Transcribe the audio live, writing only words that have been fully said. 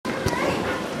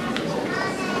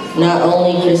Not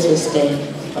only Christmas Day,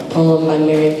 a poem by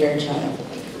Mary Fairchild.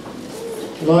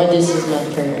 Lord, this is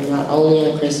my prayer, not only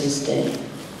on Christmas Day,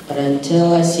 but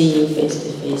until I see you face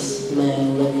to face, may I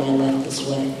live my life this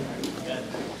way.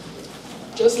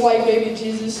 Just like baby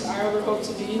Jesus, I ever hope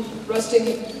to be, resting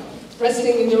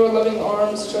in your loving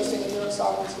arms, trusting in your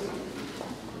sovereignty.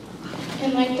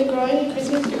 And like the growing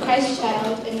Christmas Christ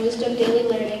child in wisdom daily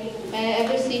learning, may I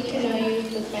ever seek to know you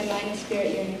with my mind and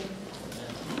spirit yearning.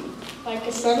 Like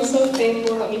a sun so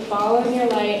faithful, let me follow in your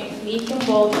light, meek and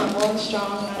bold, humble and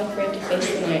strong, not afraid to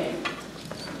face the night.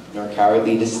 Nor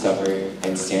cowardly to suffer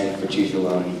and stand for truth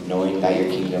alone, knowing that your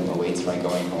kingdom awaits my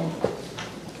going home.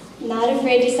 Not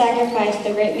afraid to sacrifice,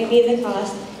 though great may be the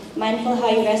cost, mindful how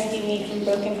you rescue me from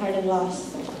broken-hearted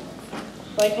loss.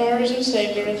 Like my risen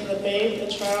Savior, to the babe,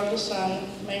 the child, the Son,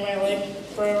 may my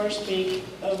life forever speak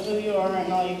of who you are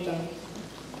and all you've done.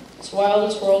 So while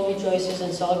this world rejoices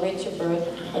and celebrates your birth,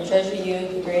 I treasure you,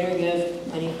 the greater gift,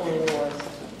 unequal in your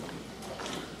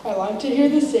worth. I long to hear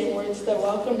the same words that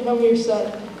welcome home your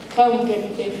Son. Come, good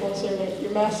and faithful servant,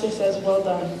 your master says, well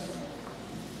done.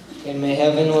 And may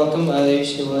heaven welcome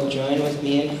others who will join with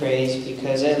me in praise,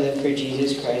 because I live for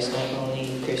Jesus Christ, not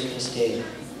only Christmas Day.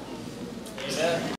 Amen.